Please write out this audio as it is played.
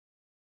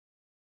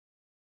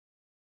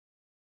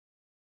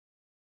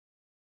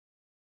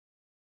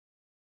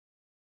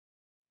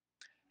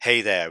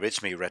Hey there,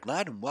 it's me Red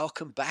Knight and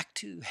welcome back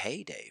to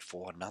Hayday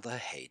for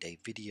another Hayday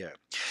video.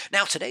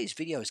 Now today's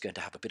video is going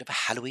to have a bit of a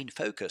Halloween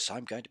focus.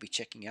 I'm going to be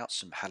checking out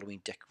some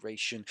Halloween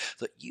decoration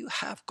that you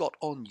have got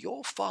on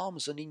your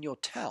farms and in your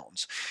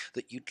towns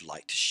that you'd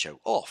like to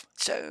show off.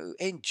 So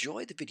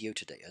enjoy the video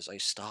today as I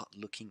start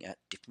looking at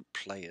different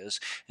players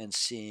and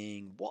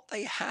seeing what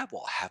they have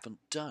or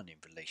haven't done in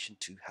relation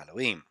to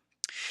Halloween.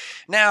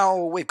 Now,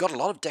 we've got a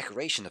lot of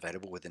decoration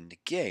available within the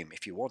game.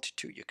 If you wanted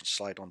to, you can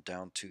slide on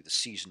down to the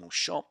seasonal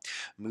shop,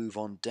 move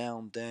on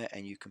down there,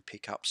 and you can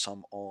pick up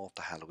some of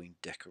the Halloween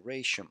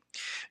decoration.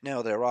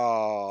 Now, there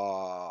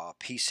are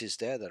pieces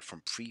there that are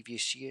from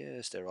previous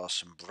years. There are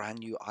some brand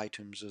new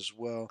items as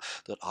well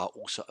that are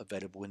also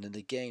available within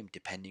the game,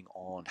 depending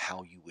on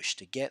how you wish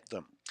to get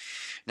them.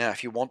 Now,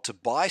 if you want to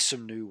buy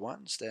some new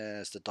ones,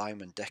 there's the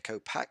Diamond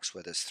Deco packs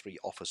where there's 3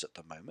 offers at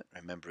the moment.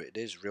 Remember, it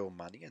is real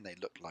money and they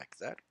look like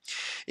that.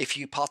 If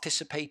you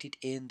participated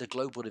in the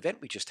global event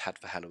we just had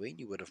for Halloween,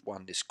 you would have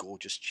won this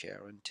gorgeous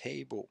chair and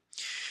table.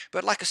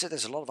 But like I said,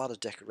 there's a lot of other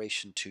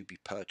decoration to be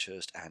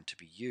purchased and to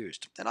be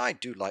used. And I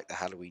do like the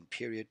Halloween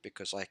period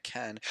because I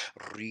can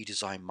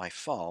redesign my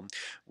farm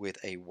with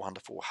a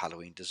wonderful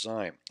Halloween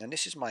design. And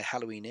this is my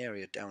Halloween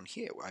area down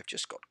here where I've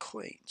just got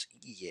coins.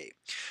 Yay.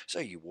 So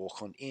you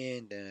walk on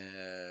in,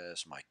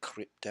 there's my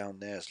crypt down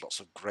there, there's lots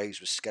of graves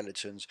with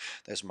skeletons,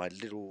 there's my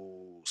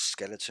little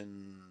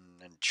skeleton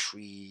and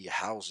tree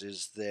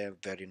houses there,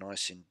 very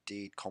nice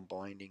indeed,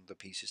 combining the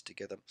pieces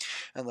together,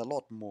 and a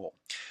lot more.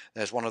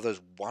 There's one of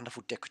those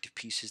wonderful decorative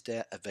pieces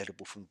there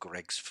available from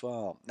Greg's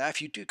farm. Now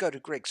if you do go to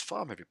Greg's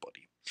farm,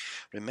 everybody,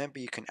 remember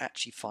you can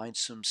actually find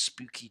some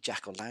spooky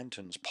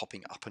jack-o'-lanterns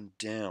popping up and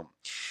down.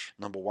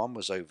 Number 1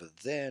 was over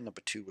there,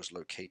 number 2 was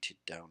located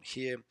down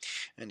here,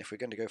 and if we're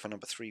going to go for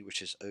number 3,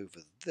 which is over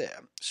there,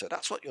 so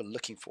that's what you're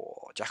looking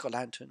for.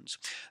 Jack-o'-lanterns,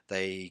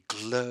 they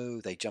glow,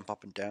 they jump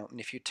up and down, and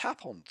if you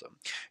tap on them,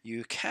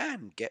 you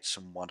can get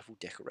some wonderful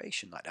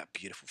decoration like that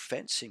beautiful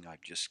fencing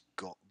I've just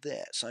got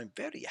there. So I'm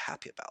very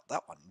happy about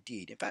that one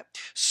indeed. In fact,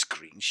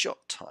 screenshot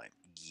time.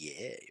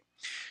 Yay.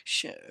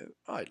 So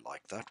I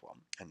like that one,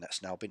 and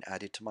that's now been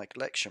added to my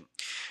collection.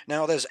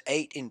 Now there's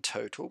 8 in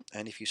total,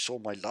 and if you saw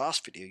my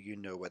last video, you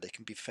know where they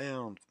can be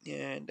found.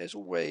 And there's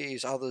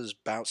always others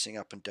bouncing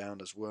up and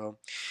down as well,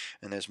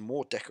 and there's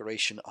more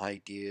decoration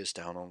ideas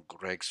down on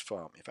Greg's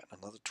farm. In fact,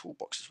 another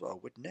toolbox as well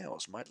with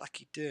nails, my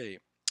lucky day.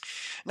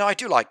 Now I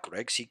do like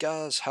Greg's. He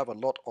does have a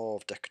lot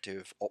of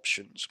decorative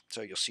options.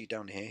 So you'll see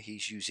down here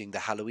he's using the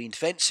Halloween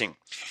fencing.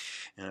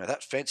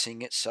 That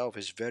fencing itself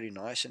is very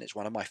nice and it's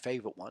one of my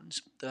favourite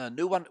ones. The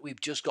new one that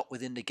we've just got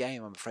within the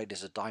game, I'm afraid,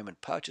 is a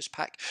diamond purchase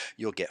pack.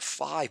 You'll get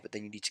 5, but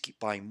then you need to keep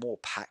buying more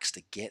packs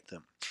to get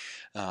them.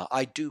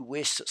 I do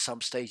wish at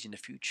some stage in the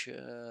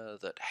future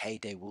that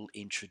Hayday will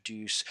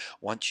introduce,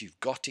 once you've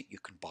got it, you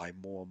can buy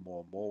more and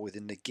more and more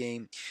within the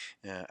game.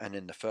 And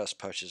in the first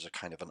purchase, a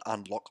kind of an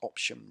unlock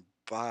option,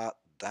 but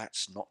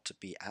that's not to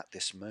be at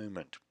this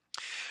moment.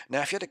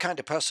 Now, if you're the kind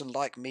of person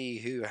like me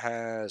who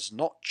has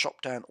not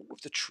chopped down all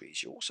of the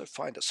trees, you also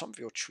find that some of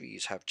your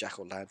trees have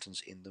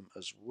jack-o'-lanterns in them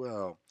as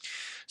well.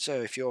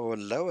 So if you're a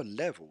lower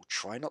level,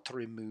 try not to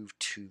remove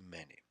too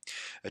many.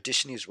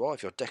 Additionally as well,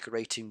 if you're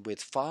decorating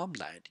with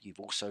farmland, you've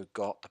also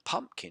got the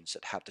pumpkins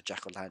that have the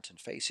jack-o'-lantern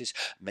faces,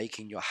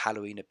 making your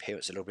Halloween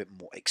appearance a little bit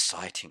more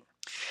exciting.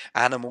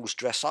 Animals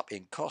dress up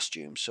in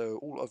costume, so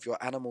all of your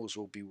animals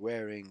will be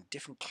wearing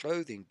different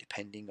clothing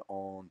depending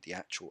on the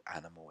actual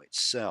animal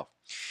itself.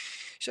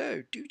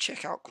 So do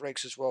check out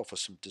Greg's as well for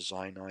some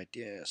design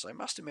ideas. I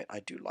must admit I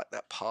do like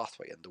that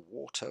pathway and the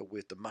water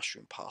with the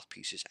mushroom path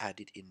pieces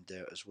added in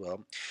there as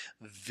well.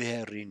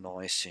 Very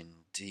nice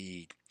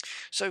indeed.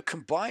 So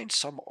combine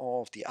some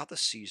of the other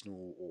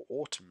seasonal or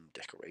autumn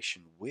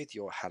decoration with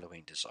your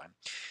Halloween design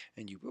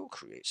and you will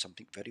create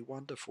something very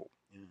wonderful.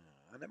 Yeah.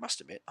 And I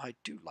must admit, I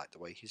do like the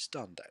way he's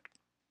done that.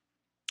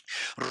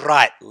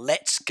 Right,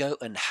 let's go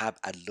and have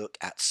a look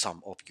at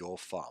some of your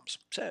farms.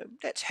 So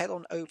let's head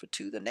on over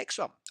to the next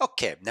one.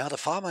 Okay, now the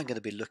farm I'm going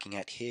to be looking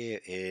at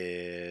here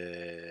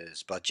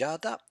is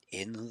Bajada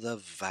in the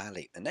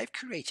Valley. And they've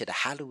created a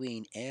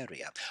Halloween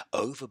area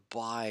over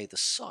by the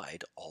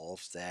side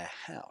of their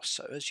house.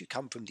 So as you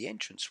come from the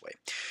entranceway,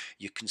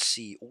 you can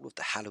see all of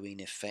the Halloween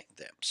effect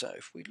there. So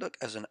if we look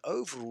as an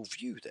overall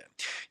view there,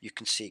 you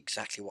can see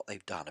exactly what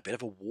they've done. A bit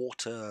of a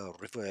water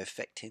river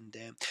effect in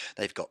there.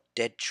 They've got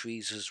dead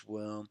trees as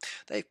well.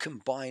 They've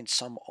combined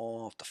some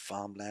of the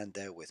farmland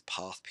there with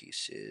path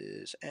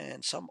pieces,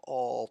 and some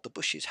of the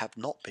bushes have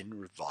not been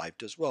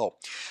revived as well.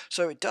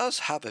 So it does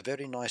have a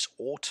very nice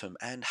autumn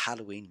and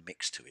Halloween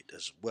mix to it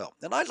as well.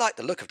 And I like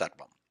the look of that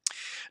one.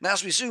 Now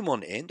as we zoom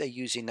on in, they're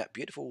using that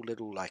beautiful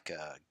little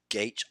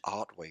gate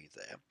artway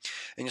there.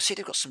 And you'll see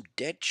they've got some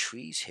dead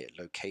trees here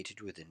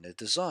located within the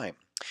design.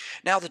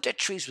 Now the dead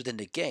trees within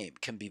the game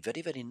can be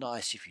very, very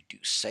nice if you do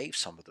save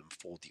some of them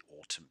for the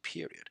autumn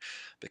period.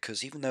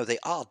 Because even though they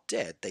are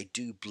dead, they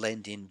do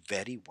blend in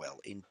very well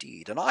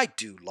indeed. And I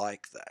do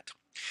like that.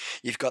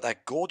 You've got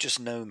that gorgeous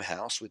gnome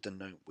house with the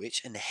gnome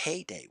witch, and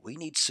Hayday. We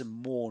need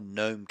some more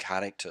gnome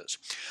characters.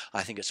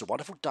 I think it's a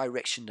wonderful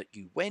direction that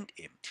you went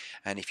in,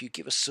 and if you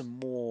give us some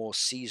more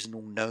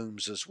seasonal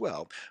gnomes as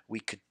well, we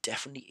could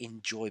definitely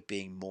enjoy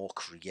being more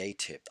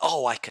creative.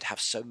 Oh, I could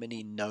have so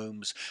many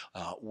gnomes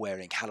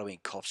wearing Halloween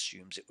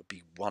costumes. It would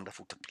be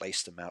wonderful to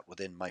place them out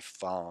within my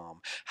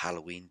farm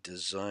Halloween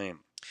design.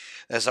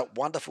 There's that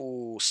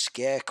wonderful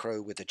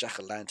scarecrow with the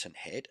jack-o'-lantern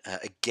head.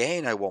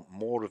 Again, I want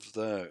more of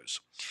those.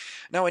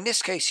 Now, in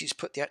this case, he's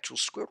put the actual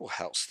squirrel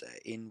house there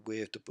in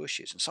with the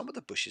bushes, and some of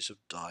the bushes have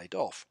died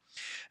off.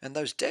 And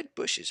those dead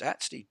bushes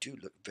actually do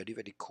look very,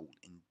 very cool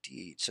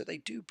indeed, so they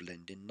do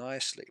blend in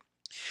nicely.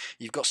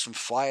 You've got some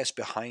fires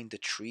behind the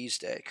trees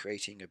there,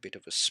 creating a bit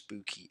of a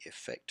spooky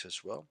effect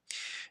as well.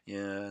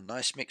 Yeah,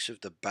 nice mix of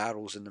the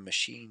barrels and the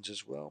machines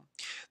as well.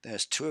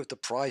 There's two of the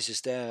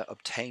prizes there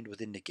obtained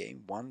within the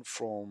game, one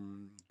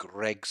from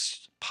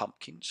Greg's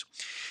Pumpkins,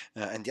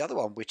 and the other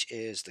one, which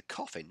is the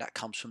coffin, that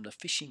comes from the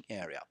fishing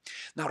area.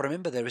 Now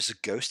remember, there is a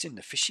ghost in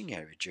the fishing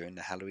area during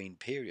the Halloween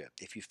period.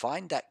 If you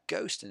find that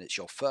ghost and it's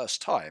your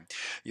first time,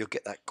 you'll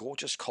get that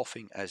gorgeous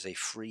coffin as a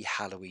free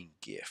Halloween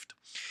gift.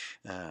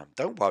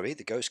 Don't worry,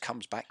 the ghost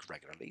comes back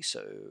regularly,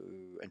 so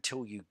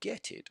until you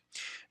get it,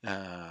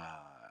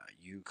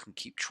 you can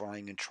keep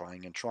trying and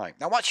trying and trying.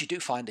 Now, once you do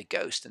find a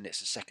ghost, and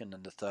it's the second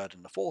and the third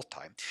and the fourth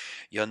time,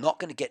 you're not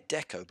going to get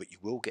deco, but you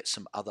will get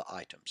some other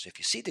items. If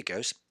you see the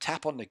ghost,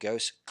 tap on the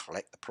ghost,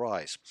 collect the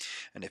prize.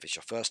 And if it's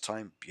your first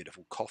time,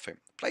 beautiful coffin.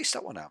 Place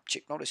that one out.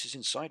 Chick Norris is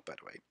inside, by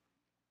the way.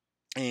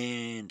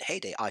 And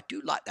Heyday, I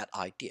do like that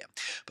idea,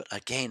 but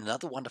again,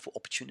 another wonderful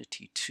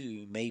opportunity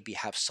to maybe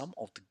have some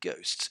of the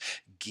ghosts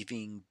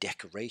giving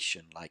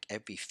decoration, like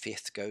every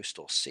fifth ghost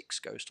or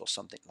sixth ghost or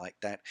something like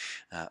that.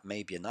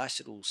 Maybe a nice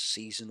little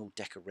seasonal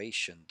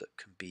decoration that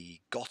can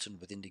be gotten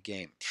within the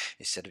game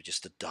instead of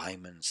just the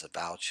diamonds, the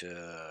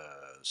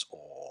vouchers,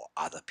 or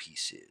other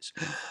pieces.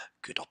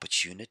 Good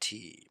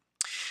opportunity.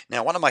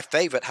 Now, one of my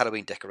favorite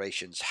Halloween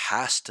decorations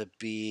has to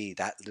be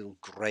that little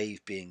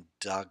grave being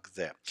dug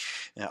there.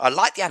 Now, I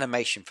like the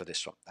animation for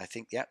this one. I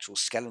think the actual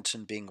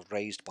skeleton being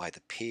raised by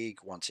the pig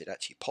once it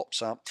actually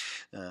pops up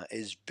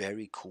is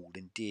very cool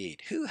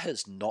indeed. Who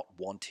has not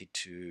wanted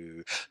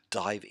to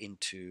dive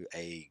into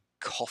a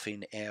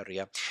coffin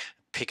area,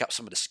 pick up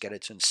some of the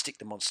skeletons, stick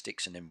them on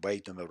sticks, and then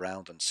wave them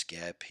around and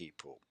scare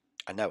people?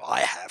 I know I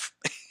have,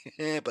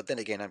 but then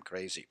again, I'm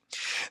crazy.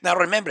 Now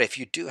remember, if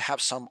you do have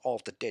some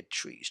of the dead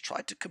trees,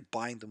 try to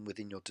combine them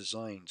within your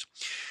designs.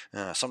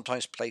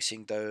 Sometimes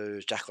placing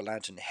those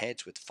jack-o'-lantern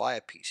heads with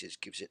fire pieces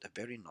gives it a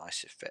very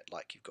nice effect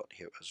like you've got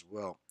here as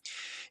well.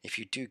 If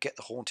you do get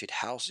the haunted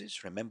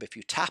houses, remember if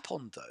you tap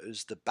on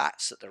those, the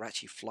bats that are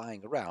actually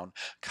flying around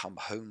come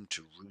home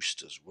to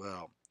roost as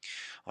well.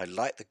 I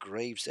like the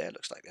graves there.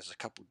 Looks like there's a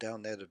couple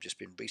down there that have just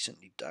been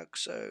recently dug,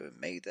 so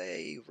may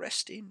they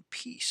rest in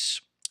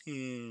peace.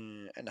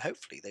 And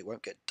hopefully they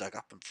won't get dug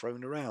up and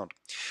thrown around.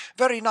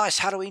 Very nice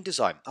Halloween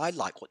design. I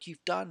like what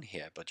you've done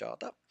here,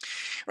 Bajada.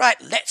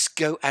 Right, let's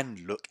go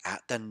and look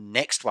at the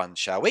next one,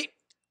 shall we?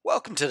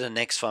 Welcome to the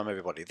next farm,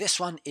 everybody. This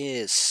one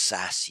is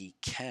Sassy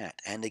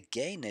Cat, and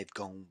again they've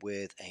gone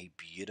with a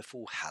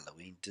beautiful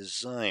Halloween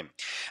design.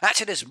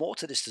 Actually, there's more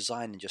to this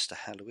design than just a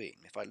Halloween.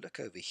 If I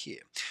look over here,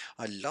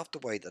 I love the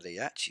way that they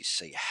actually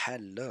say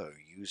hello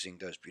using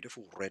those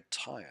beautiful red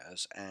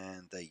tires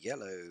and the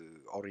yellow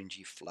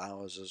orangey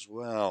flowers as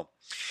well.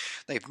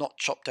 They've not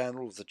chopped down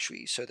all of the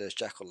trees, so there's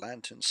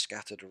jack-o'-lanterns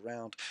scattered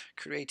around,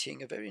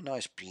 creating a very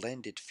nice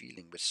blended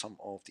feeling with some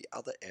of the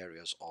other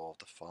areas of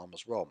the farm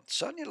as well.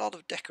 Certainly a lot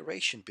of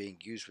decoration being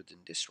used within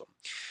this one.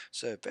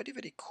 So very,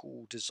 very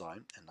cool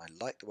design, and I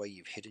like the way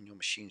you've hidden your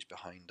machines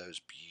behind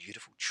those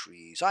beautiful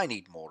trees. I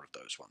need more of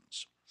those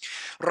ones.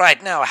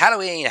 Right now,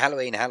 Halloween,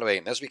 Halloween,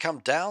 Halloween. As we come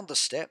down the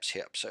steps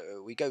here,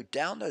 so we go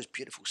down those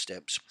beautiful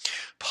steps,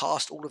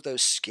 past all of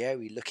those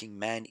scary looking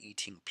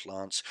man-eating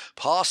plants,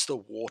 past the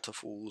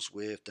waterfalls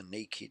with the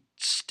naked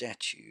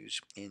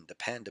statues in the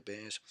panda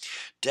bears,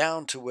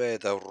 down to where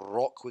the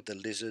rock with the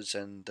lizards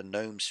and the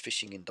gnomes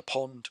fishing in the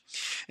pond,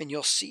 and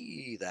you'll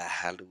see the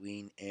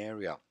Halloween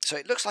area. So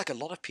it looks like a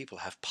lot of people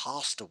have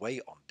passed away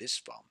on this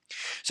farm.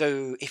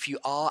 So if you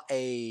are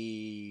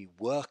a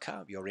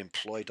worker, you're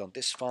employed on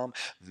this farm,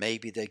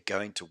 maybe they're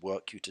going to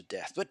work you to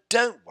death. But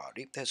don't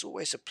worry, there's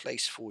always a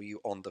place for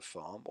you on the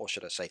farm, or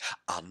should I say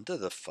under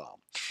the farm.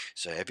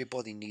 So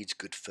everybody needs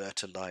good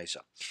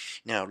fertilizer.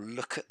 Now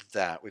look at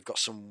that. We've got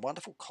some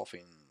wonderful coffin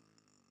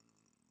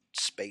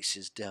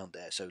spaces down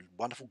there, so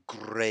wonderful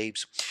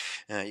graves.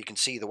 You can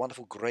see the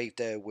wonderful grave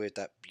there with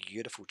that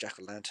beautiful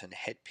jack-o'-lantern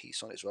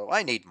headpiece on it as well.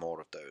 I need more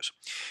of those.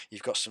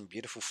 You've got some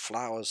beautiful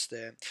flowers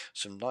there,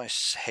 some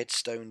nice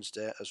headstones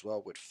there as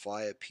well with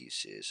fire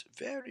pieces.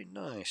 Very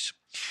nice.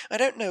 I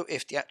don't know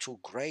if the actual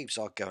graves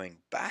are going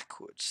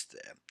backwards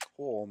there,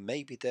 or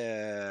maybe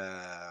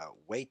they're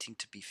waiting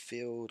to be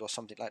filled or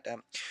something like that,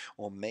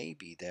 or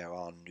maybe there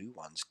are new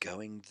ones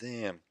going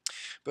there.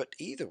 But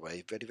either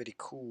way, very, very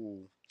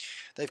cool.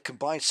 They've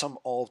combined some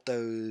of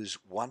those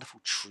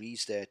wonderful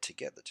trees there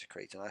together to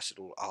create a nice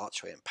little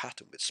archway and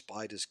pattern with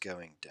spiders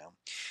going down.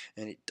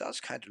 And it does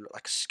kind of look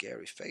like a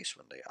scary face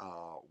when they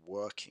are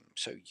working.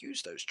 So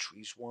use those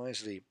trees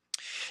wisely.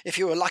 If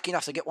you were lucky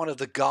enough to get one of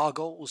the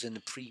gargoyles in the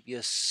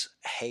previous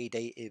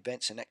Hayday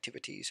events and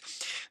activities,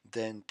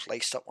 then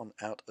place that one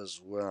out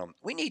as well.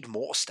 We need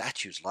more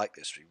statues like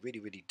this, we really,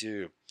 really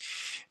do.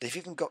 They've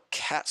even got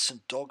cats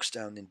and dogs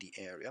down in the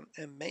area,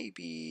 and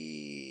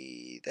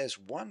maybe there's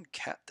one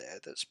cat there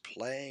that's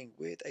playing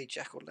with a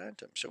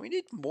jack-o'-lantern, so we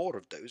need more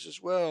of those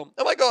as well.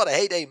 Oh my god, a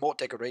Hayday more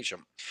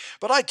decoration.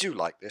 But I do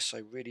like this, I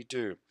really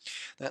do.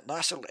 That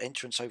nice little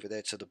entrance over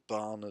there to the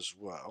barn as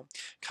well,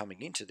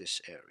 coming into this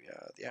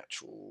area, the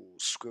actual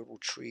squirrel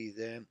tree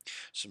there,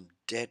 some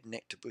dead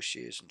nectar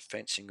bushes and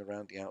fencing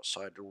around the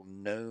outside, little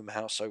gnome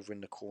house over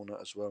in the corner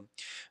as well.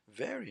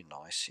 Very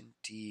nice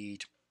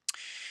indeed.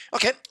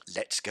 Okay,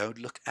 let's go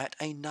look at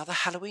another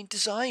Halloween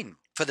design.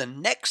 For the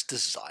next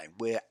design,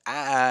 we're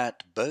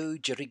at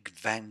Bojerig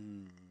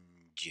Van.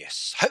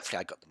 Yes, hopefully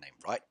I got the name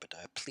right, but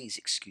please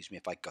excuse me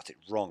if I got it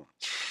wrong.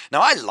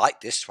 Now, I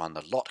like this one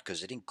a lot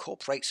because it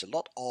incorporates a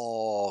lot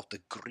of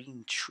the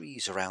green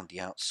trees around the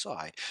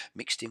outside,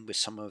 mixed in with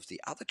some of the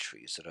other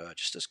trees that are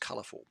just as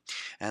colourful,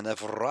 and a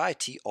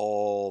variety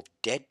of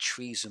dead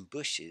trees and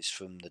bushes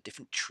from the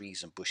different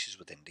trees and bushes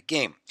within the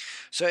game.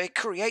 So it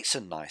creates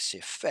a nice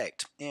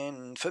effect,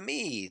 and for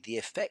me, the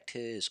effect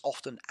is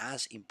often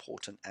as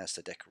important as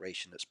the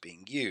decoration that's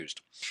being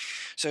used.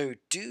 So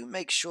do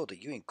make sure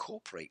that you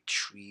incorporate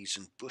trees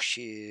and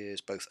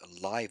bushes, both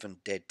alive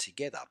and dead,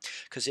 together,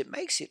 because it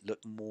makes it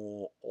look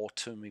more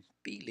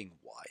automobiling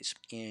wise,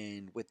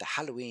 and with the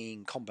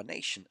Halloween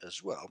combination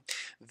as well,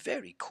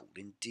 very cool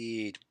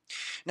indeed.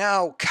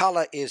 Now,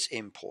 colour is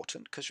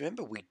important because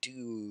remember, we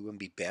do, when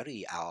we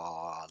bury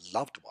our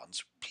loved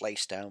ones,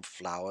 place down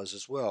flowers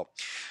as well.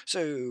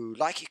 So,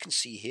 like you can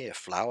see here,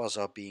 flowers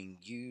are being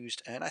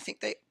used, and I think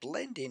they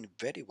blend in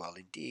very well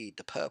indeed.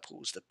 The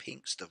purples, the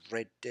pinks, the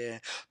red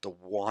there, the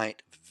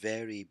white,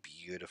 very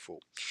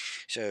beautiful.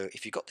 So,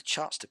 if you got the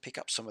chance to pick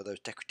up some of those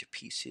decorative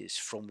pieces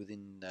from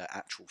within the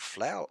actual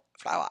flower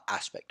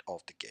aspect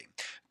of the game,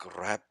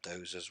 grab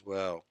those as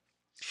well.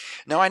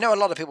 Now, I know a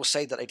lot of people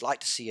say that they'd like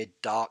to see a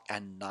dark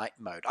and night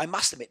mode. I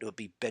must admit it would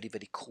be very,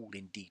 very cool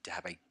indeed to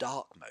have a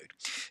dark mode,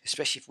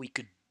 especially if we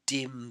could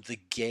dim the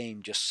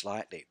game just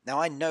slightly.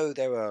 Now, I know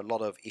there are a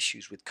lot of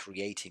issues with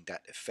creating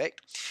that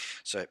effect,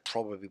 so it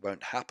probably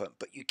won't happen,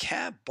 but you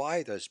can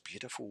buy those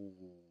beautiful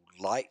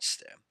lights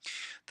there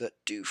that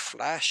do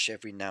flash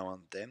every now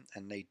and then,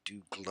 and they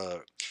do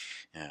glow.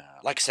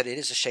 Like I said, it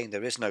is a shame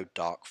there is no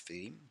dark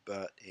theme,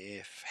 but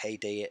if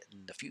Hayday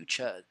in the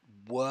future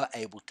were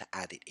able to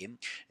add it in,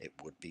 it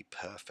would be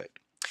perfect.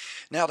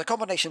 Now, the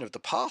combination of the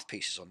path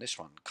pieces on this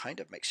one kind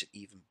of makes it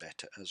even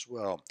better as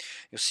well.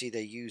 You'll see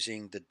they're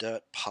using the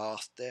dirt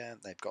path there.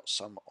 They've got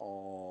some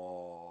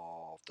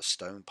of the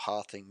stone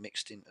pathing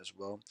mixed in as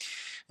well.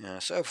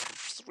 So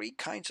three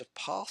kinds of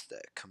path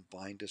there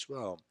combined as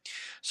well.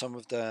 Some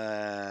of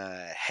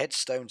the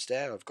headstones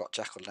there have got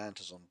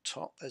jack-o'-lanterns on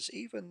top. There's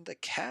even the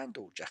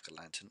candle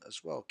jack-o'-lantern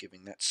as well,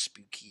 giving that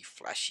spooky,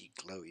 flashy,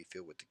 glowy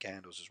feel with the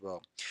candles as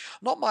well.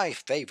 Not my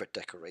favourite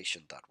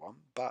decoration, that one,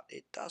 but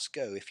it does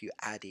go if you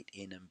add it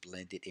in and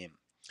blend it in.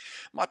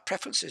 My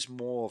preference is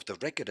more of the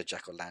regular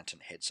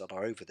jack-o'-lantern heads that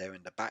are over there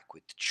in the back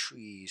with the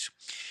trees.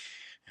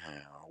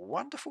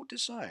 Wonderful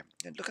design.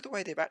 And look at the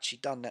way they've actually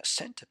done that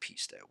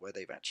centerpiece there, where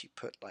they've actually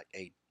put like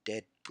a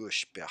dead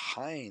bush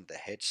behind the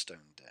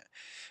headstone there.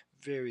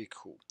 Very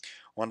cool.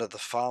 One of the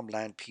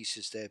farmland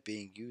pieces there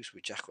being used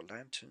with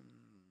jack-o'-lantern,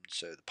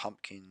 so the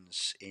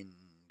pumpkins in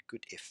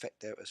good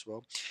effect there as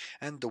well,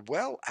 and the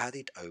well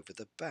added over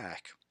the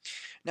back.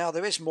 Now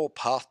there is more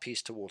path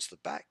piece towards the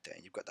back there.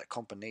 You've got that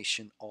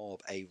combination of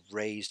a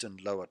raised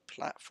and lowered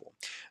platform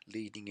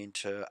leading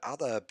into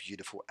other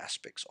beautiful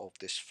aspects of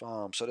this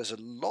farm. So there's a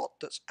lot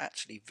that's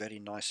actually very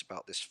nice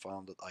about this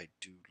farm that I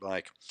do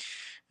like.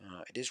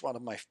 It is one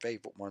of my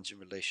favorite ones in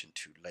relation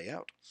to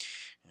layout.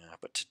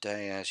 But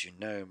today, as you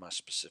know, my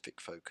specific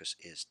focus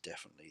is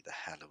definitely the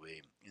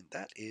Halloween, and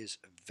that is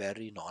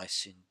very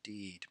nice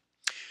indeed.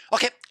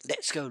 Okay,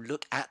 let's go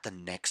look at the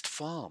next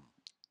farm.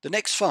 The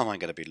next farm I'm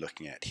going to be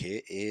looking at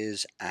here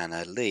is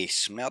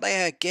Annalise. Now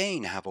they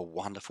again have a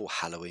wonderful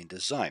Halloween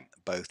design,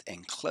 both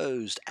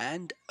enclosed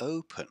and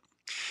open.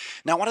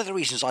 Now one of the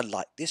reasons I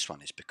like this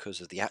one is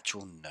because of the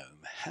actual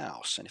gnome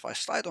house, and if I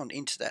slide on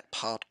into that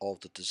part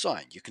of the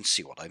design you can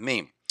see what I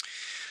mean.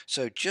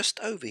 So just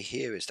over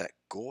here is that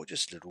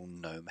gorgeous little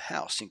gnome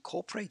house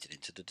incorporated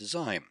into the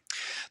design.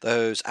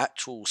 Those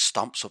actual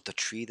stumps of the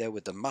tree there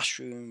with the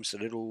mushrooms, the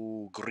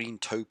little green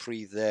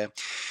topiary there.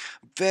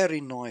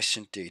 Very nice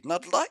indeed. And I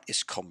like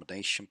this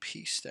combination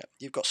piece there.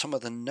 You've got some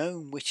of the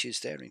gnome witches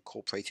there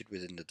incorporated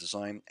within the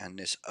design, and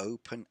this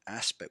open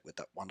aspect with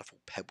that wonderful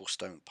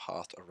pebblestone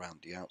path around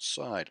the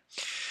outside.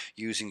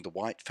 Using the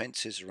white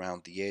fences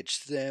around the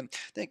edge there.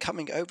 Then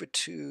coming over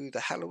to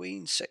the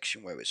Halloween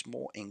section where it's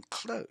more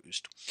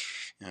enclosed.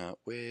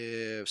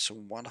 with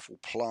some wonderful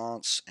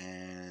plants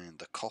and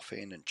the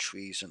coffin and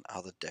trees and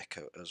other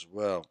deco as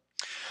well.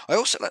 I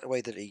also like the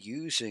way that they're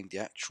using the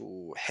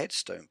actual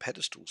headstone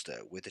pedestals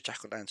there with the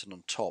jack-o'-lantern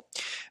on top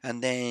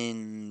and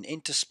then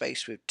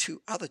interspaced with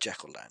two other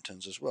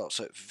jack-o'-lanterns as well.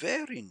 So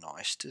very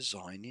nice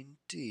design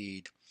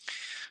indeed.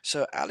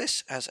 So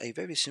Alice has a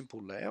very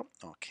simple layout.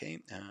 Okay,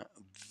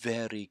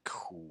 very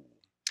cool.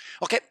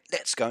 Okay,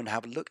 let's go and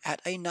have a look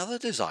at another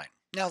design.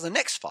 Now, the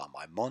next farm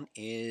I'm on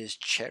is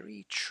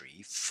Cherry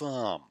Tree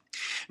Farm.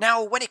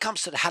 Now, when it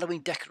comes to the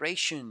Halloween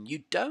decoration,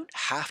 you don't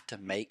have to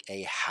make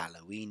a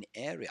Halloween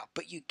area,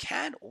 but you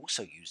can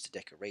also use the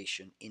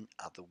decoration in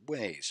other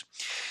ways.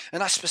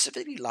 And I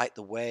specifically like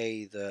the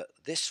way that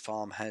this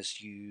farm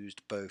has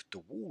used both the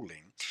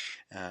walling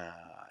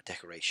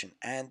decoration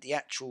and the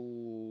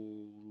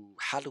actual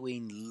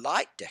Halloween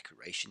light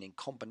decoration in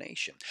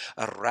combination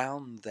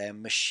around their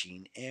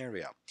machine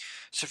area.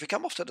 So if we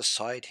come off to the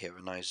side here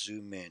and I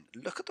zoom in,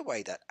 look at the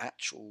way that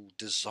actual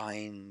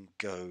design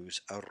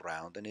goes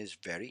around and is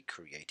very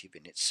creative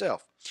in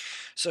itself.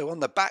 So on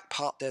the back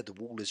part there, the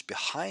wall is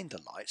behind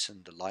the lights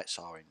and the lights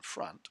are in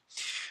front.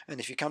 And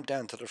if you come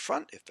down to the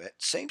front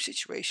effect, same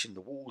situation,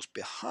 the wall's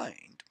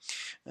behind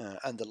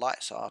and the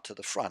lights are to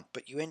the front,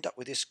 but you end up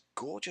with this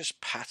gorgeous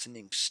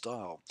patterning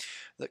style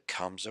that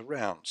comes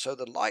around. So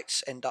the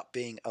lights end up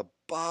being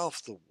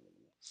above the wall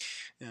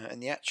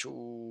and the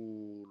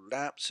actual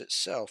lamps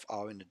itself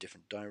are in a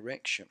different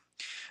direction.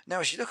 Now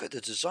as you look at the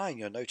design,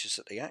 you'll notice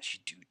that they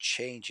actually do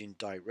change in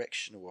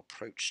directional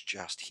approach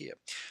just here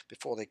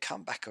before they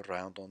come back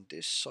around on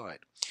this side.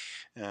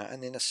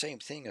 And then the same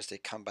thing as they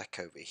come back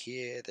over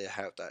here, they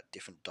have that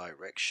different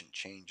direction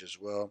change as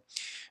well.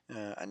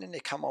 And then they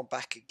come on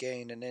back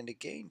again and then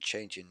again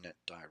change in that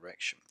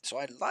direction. So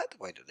I like the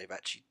way that they've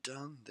actually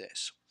done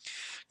this.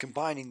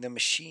 Combining the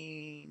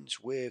machines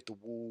with the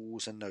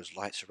walls and those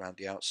lights around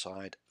the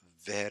outside,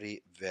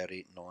 very,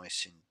 very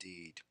nice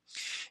indeed.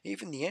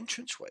 Even the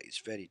entranceway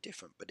is very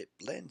different, but it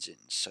blends in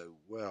so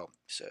well.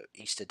 So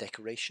Easter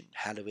decoration,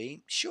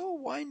 Halloween, sure,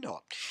 why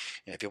not?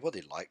 If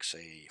everybody likes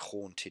a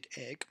haunted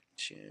egg,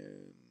 so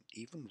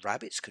even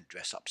rabbits can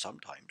dress up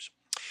sometimes.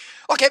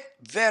 Okay,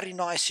 very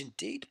nice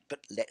indeed, but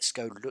let's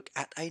go look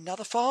at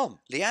another farm.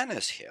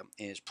 Leanna's here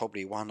is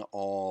probably one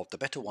of the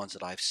better ones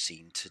that I've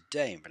seen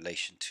today in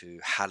relation to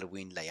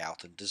Halloween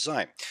layout and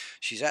design.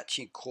 She's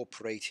actually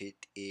incorporated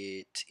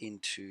it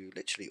into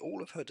literally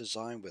all of her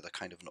design with a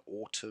kind of an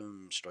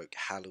autumn stroke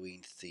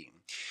Halloween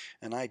theme,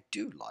 and I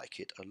do like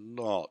it a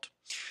lot.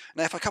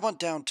 Now if I come on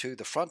down to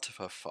the front of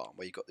her farm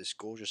where you've got this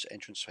gorgeous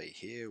entranceway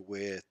here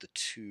with the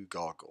two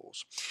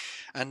gargoyles,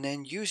 and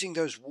then using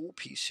those wall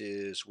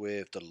pieces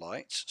with the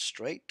lights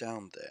straight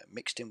down there,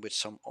 mixed in with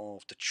some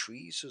of the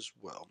trees as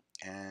well,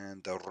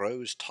 and the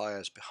rose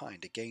tires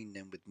behind, again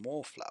then with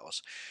more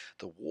flowers,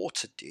 the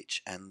water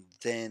ditch, and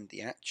then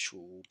the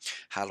actual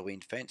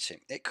Halloween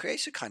fencing. It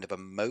creates a kind of a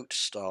moat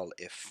style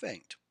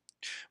effect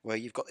where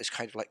you've got this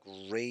kind of like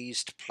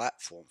raised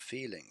platform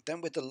feeling.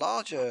 Then with the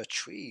larger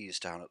trees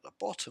down at the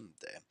bottom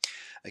there,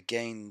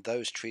 again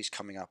those trees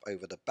coming up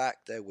over the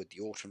back there with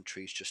the autumn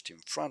trees just in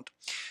front,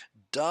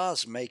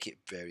 does make it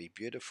very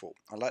beautiful.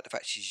 I like the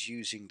fact she's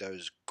using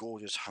those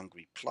gorgeous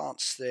hungry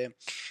plants there,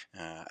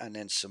 and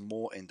then some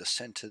more in the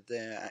center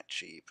there,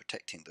 actually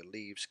protecting the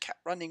leaves, cat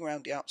running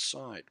around the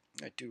outside.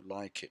 I do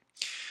like it.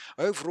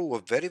 Overall, a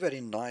very,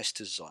 very nice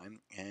design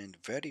and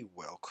very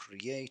well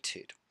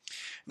created.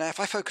 Now, if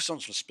I focus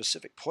on some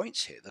specific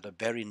points here that are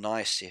very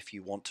nice if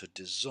you want to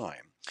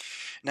design.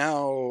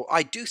 Now,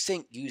 I do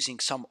think using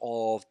some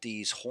of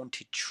these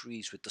haunted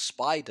trees with the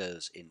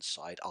spiders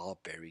inside are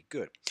very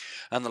good.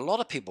 And a lot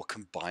of people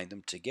combine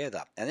them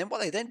together. And then what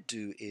they then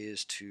do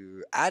is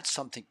to add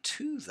something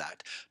to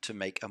that to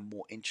make a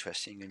more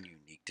interesting and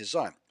unique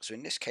design. So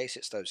in this case,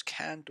 it's those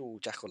candle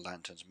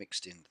jack-o'-lanterns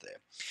mixed in there.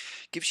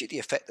 Gives you the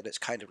effect that it's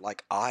kind of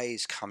like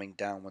eyes coming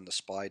down when the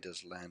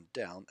spiders land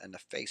down and the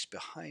face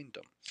behind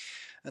them.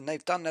 And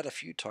they've done that a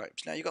few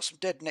times. Now you've got some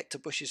dead nectar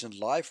bushes and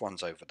live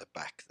ones over the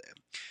back there.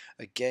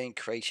 Again,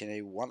 creating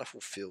a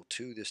wonderful feel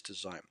to this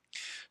design.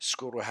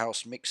 Squirrel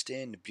house mixed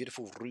in,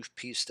 beautiful roof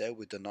piece there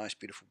with the nice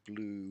beautiful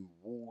blue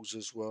walls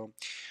as well.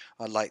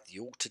 I like the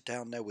altar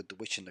down there with the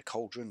witch and the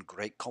cauldron.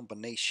 Great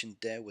combination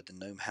there with the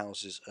gnome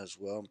houses as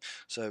well.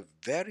 So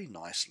very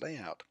nice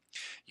layout.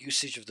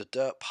 Usage of the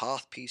dirt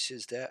path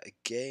pieces there,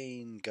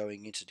 again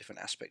going into different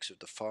aspects of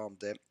the farm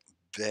there.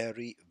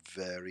 Very,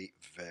 very,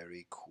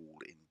 very cool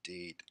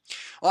indeed.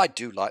 I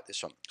do like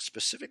this one,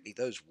 specifically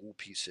those wall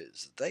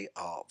pieces. They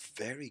are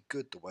very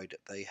good the way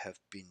that they have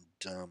been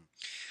done.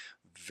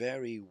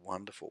 Very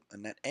wonderful.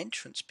 And that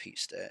entrance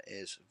piece there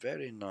is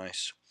very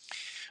nice.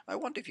 I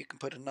wonder if you can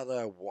put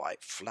another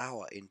white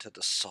flower into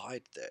the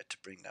side there to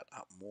bring that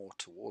up more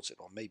towards it,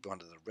 or maybe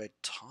under the red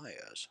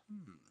tires.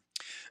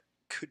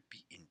 Could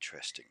be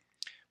interesting.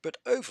 But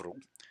overall,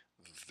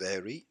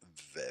 very,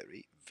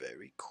 very,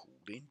 very cool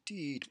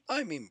indeed.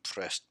 I'm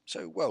impressed.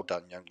 So well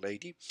done, young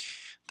lady.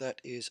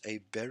 That is a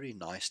very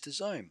nice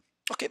design.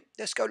 Okay,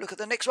 let's go look at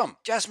the next one.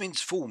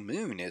 Jasmine's Full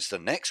Moon is the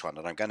next one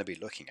that I'm going to be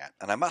looking at.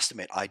 And I must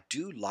admit, I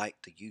do like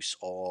the use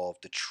of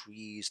the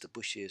trees, the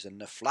bushes,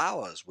 and the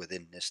flowers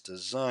within this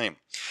design.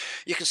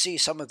 You can see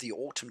some of the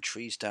autumn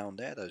trees down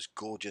there, those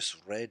gorgeous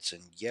reds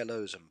and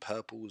yellows and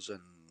purples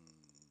and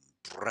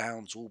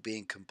browns all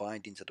being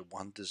combined into the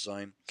one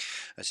design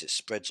as it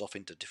spreads off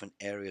into different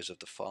areas of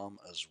the farm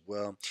as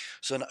well.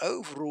 So an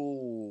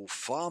overall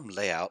farm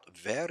layout,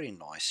 very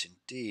nice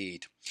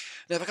indeed.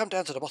 Now if I come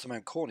down to the bottom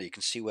hand corner, you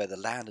can see where the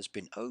land has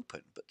been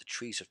opened but the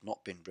trees have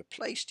not been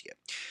replaced yet.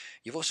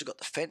 You've also got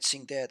the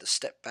fencing there, the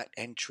step back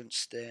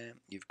entrance there.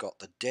 You've got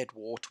the dead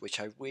water, which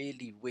I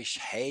really wish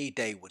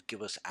Hayday would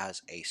give us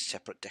as a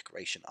separate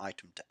decoration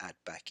item to add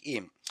back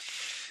in.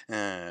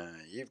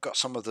 You've got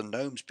some of the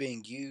gnomes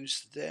being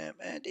used there,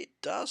 and it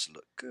does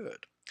look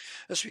good.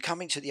 As we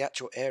come into the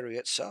actual area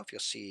itself,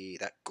 you'll see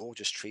that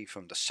gorgeous tree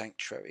from the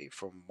sanctuary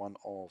from one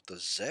of the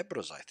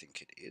zebras, I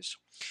think it is,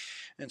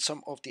 and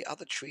some of the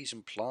other trees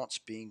and plants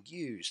being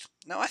used.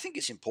 Now, I think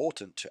it's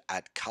important to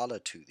add colour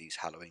to these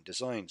Halloween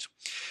designs,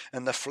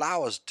 and the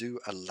flowers do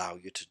allow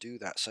you to do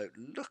that. So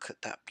look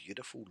at that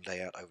beautiful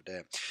layout over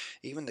there.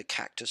 Even the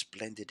cactus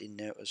blended in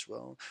there as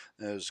well.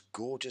 Those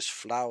gorgeous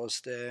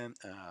flowers there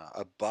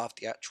above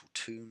the actual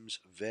tombs.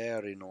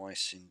 Very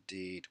nice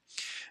indeed.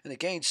 And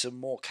again, some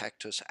more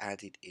cactus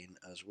added in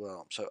as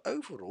well. So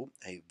overall,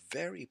 a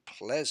very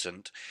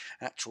pleasant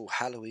actual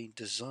Halloween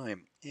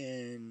design.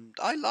 And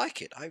I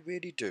like it. I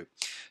really do.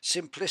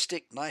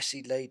 Simplistic,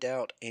 nicely laid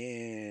out,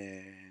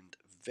 and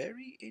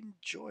very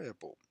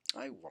enjoyable.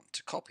 I want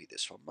to copy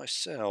this one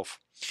myself.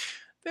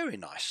 Very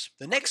nice.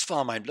 The next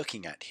farm I'm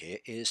looking at here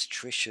is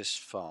Trisha's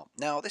farm.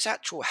 Now, this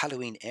actual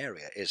Halloween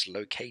area is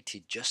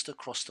located just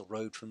across the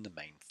road from the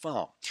main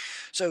farm.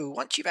 So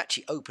once you've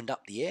actually opened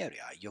up the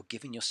area, you're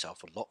giving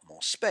yourself a lot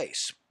more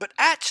space. But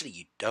actually,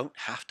 you don't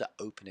have to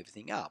open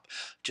everything up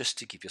just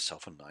to give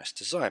yourself a nice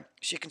design.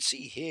 So you can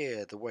see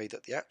here the way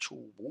that the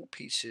actual wall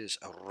pieces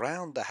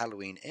around the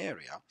Halloween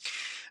area,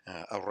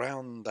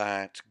 around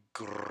that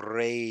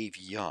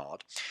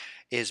graveyard,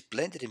 is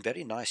blended in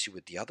very nicely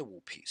with the other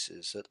wall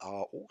pieces that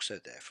are also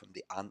there from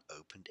the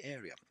unopened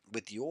area,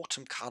 with the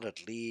autumn coloured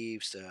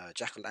leaves, the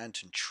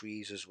jack-o'-lantern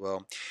trees as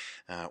well,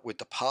 with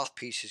the path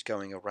pieces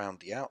going around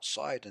the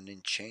outside and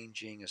then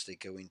changing as they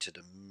go into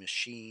the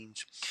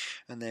machines,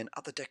 and then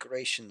other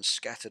decorations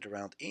scattered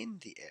around in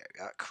the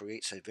area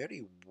creates a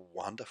very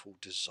wonderful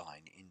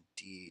design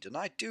indeed, and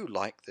I do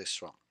like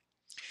this one.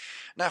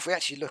 Now, if we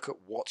actually look at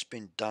what's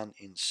been done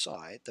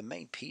inside, the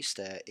main piece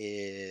there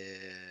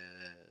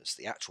is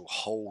the actual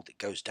hole that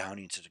goes down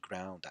into the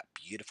ground, that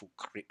beautiful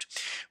crypt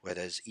where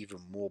there's even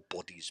more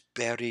bodies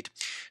buried.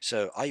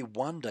 So I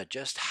wonder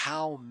just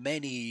how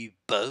many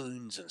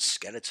bones and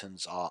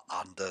skeletons are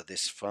under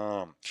this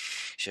farm.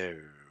 So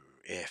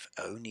if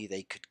only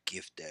they could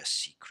give their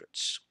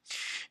secrets.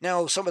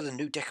 Now, some of the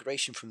new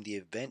decoration from the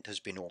event has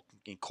been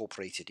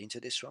incorporated into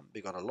this one.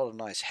 We've got a lot of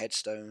nice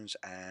headstones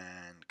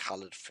and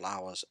coloured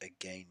flowers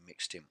again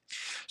mixed in.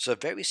 So a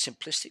very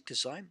simplistic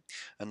design.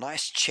 A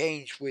nice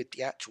change with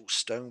the actual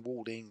stone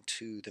walling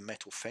to the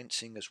metal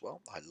fencing as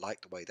well. I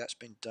like the way that's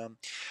been done.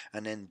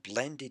 And then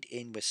blended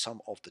in with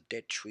some of the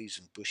dead trees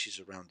and bushes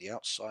around the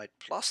outside,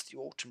 plus the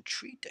autumn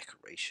tree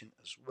decoration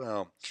as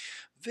well.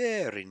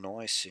 Very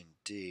nice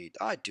indeed.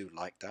 I do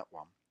like that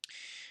one.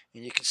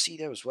 And you can see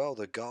there as well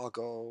the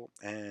gargoyle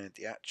and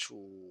the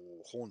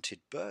actual haunted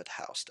bird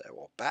house there,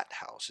 or bat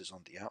house, is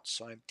on the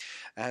outside,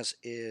 as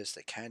is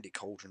the candy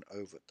cauldron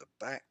over at the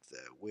back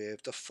there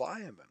with the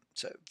fireman.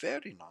 So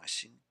very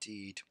nice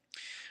indeed.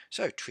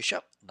 So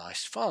Trisha,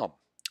 nice farm.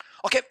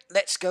 Okay,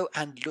 let's go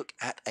and look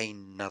at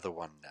another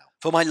one now.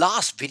 For my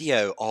last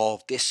video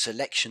of this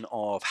selection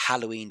of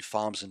Halloween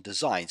farms and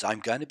designs, I'm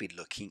going to be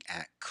looking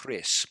at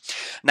Chris.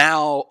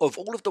 Now, of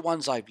all of the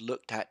ones I've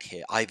looked at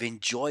here, I've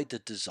enjoyed the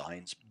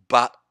designs,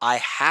 but I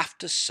have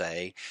to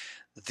say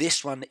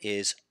this one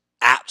is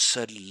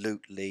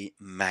absolutely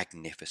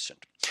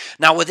magnificent.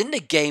 Now, within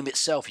the game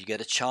itself, you get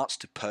a chance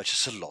to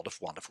purchase a lot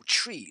of wonderful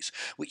trees,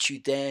 which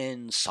you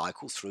then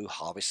cycle through,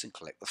 harvest and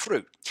collect the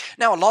fruit.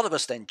 Now, a lot of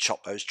us then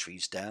chop those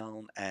trees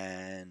down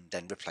and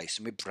then replace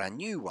them with brand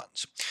new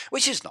ones,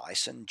 which is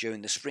nice, and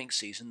during the spring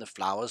season, the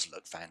flowers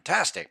look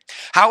fantastic.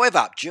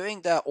 However,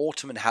 during the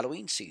autumn and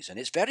Halloween season,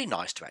 it's very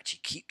nice to actually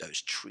keep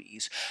those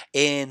trees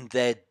in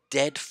their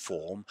dead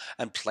form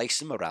and place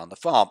them around the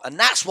farm, and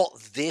that's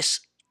what this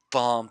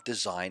farm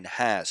design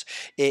has.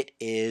 It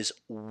is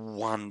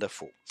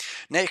wonderful.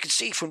 Now you can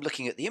see from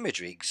looking at the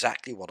imagery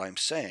exactly what I'm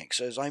saying.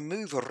 So as I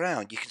move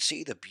around, you can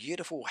see the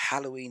beautiful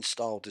Halloween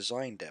style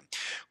design there,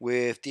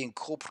 with the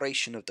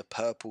incorporation of the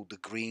purple, the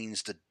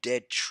greens, the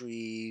dead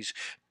trees,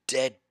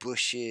 dead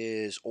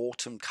bushes,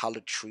 autumn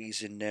colored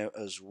trees in there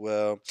as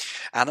well.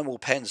 Animal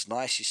pens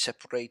nicely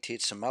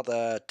separated, some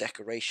other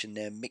decoration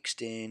there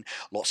mixed in,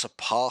 lots of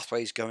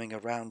pathways going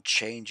around,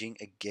 changing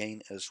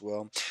again as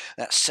well.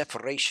 That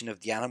separation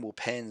of the animal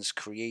pens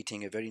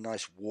creating a very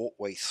nice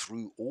walkway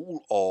through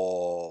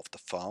all of the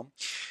farm,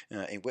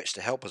 in which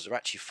the helpers are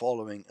actually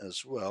following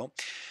as well.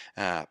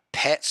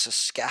 Pets are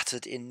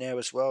scattered in there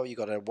as well. You've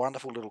got a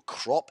wonderful little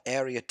crop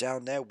area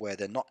down there where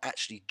they're not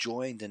actually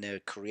joined and they're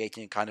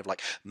creating a kind of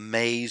like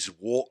maze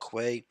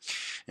walkway.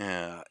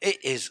 It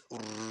is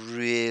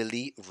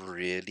really,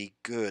 really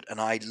good, and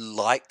I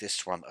like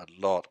this one a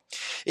lot.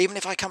 Even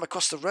if I come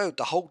across the road,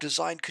 the whole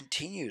design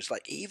continues.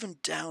 Like even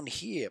down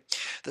here,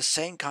 the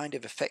same kind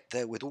of effect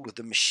there with all of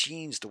the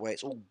machines, the way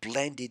it's all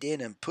blended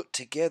in and put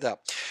together.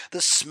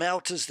 The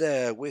smelters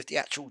there with the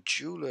actual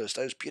jewelers,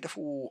 those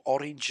beautiful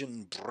orange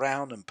and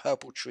brown and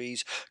purple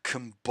trees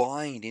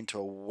combined into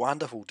a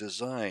wonderful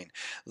design.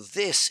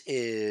 This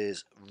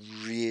is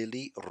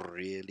really,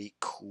 really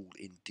cool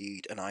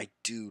indeed, and I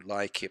do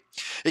like it.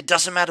 It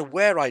doesn't matter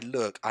where I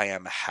look, I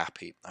am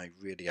happy. I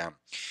really am.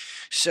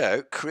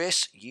 So,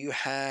 Chris, you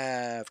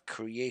have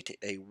created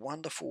a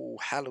wonderful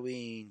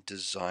Halloween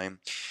design.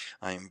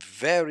 I'm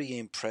very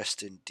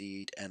impressed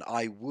indeed, and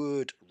I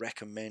would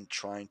recommend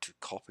trying to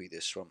copy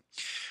this one.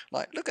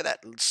 Like, look at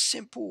that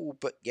simple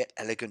but yet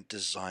elegant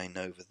design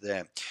over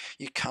there.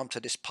 You come to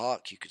this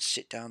park, you can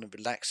sit down and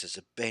relax. There's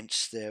a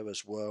bench there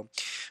as well.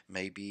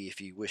 Maybe if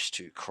you wish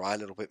to cry a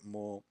little bit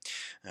more,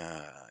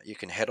 you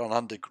can head on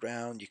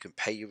underground. You can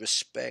pay your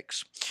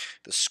respects.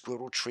 The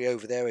squirrel tree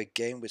over there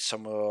again with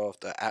some of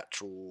the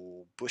actual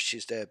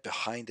bushes there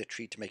behind the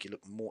tree to make it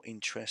look more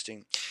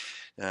interesting.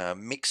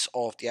 Mix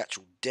of the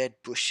actual dead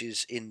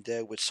bushes in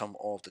there with some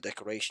of the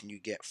decoration you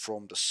get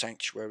from the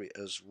sanctuary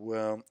as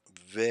well.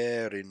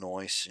 Very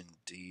nice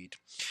indeed.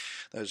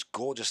 Those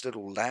gorgeous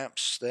little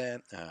lamps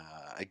there,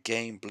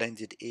 again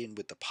blended in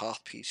with the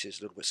path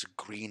pieces, little bits of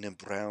green and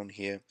brown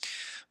here.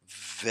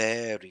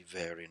 Very,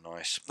 very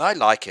nice. I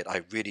like it,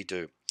 I really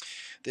do.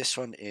 This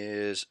one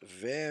is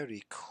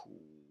very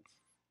cool.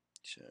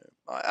 So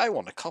I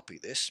want to copy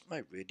this,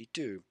 I really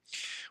do.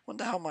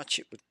 Wonder how much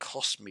it would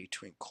cost me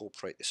to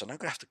incorporate this. And I'm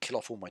going to have to kill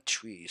off all my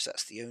trees.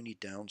 That's the only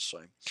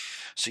downside.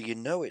 So you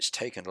know it's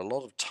taken a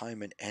lot of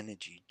time and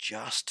energy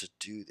just to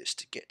do this,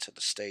 to get to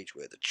the stage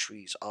where the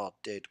trees are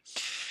dead.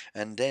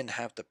 And then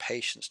have the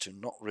patience to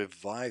not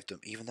revive them,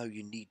 even though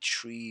you need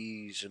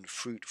trees and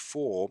fruit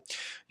for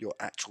your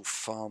actual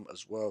farm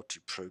as well to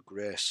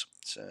progress.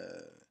 So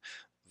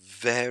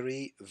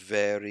very,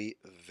 very,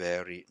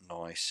 very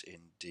nice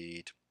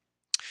indeed.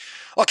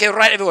 Okay,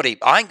 right, everybody,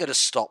 I'm going to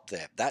stop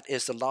there. That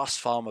is the last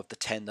farm of the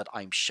 10 that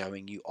I'm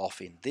showing you off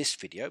in this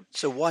video.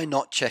 So why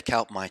not check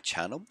out my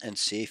channel and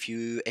see if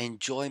you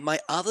enjoy my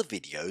other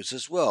videos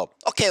as well.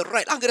 Okay,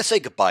 right, I'm going to say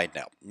goodbye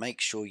now. Make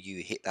sure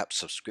you hit that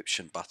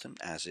subscription button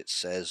as it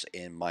says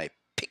in my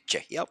picture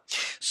here.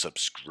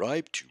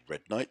 Subscribe to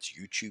Red Knight's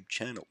YouTube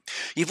channel.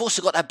 You've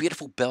also got that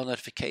beautiful bell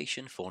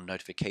notification for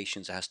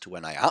notifications as to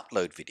when I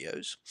upload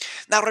videos.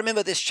 Now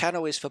remember, this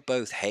channel is for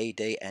both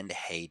Hayday and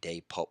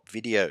Hayday Pop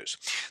videos.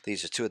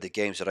 These are two of the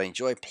games that I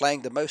enjoy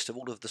playing the most of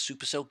all of the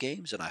Supercell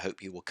games, and I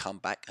hope you will come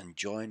back and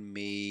join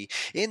me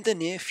in the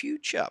near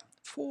future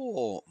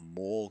for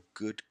more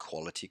good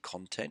quality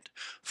content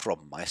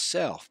from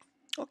myself.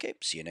 Okay,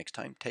 see you next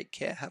time. Take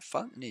care, have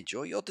fun, and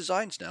enjoy your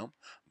designs now.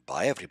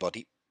 Bye,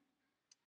 everybody.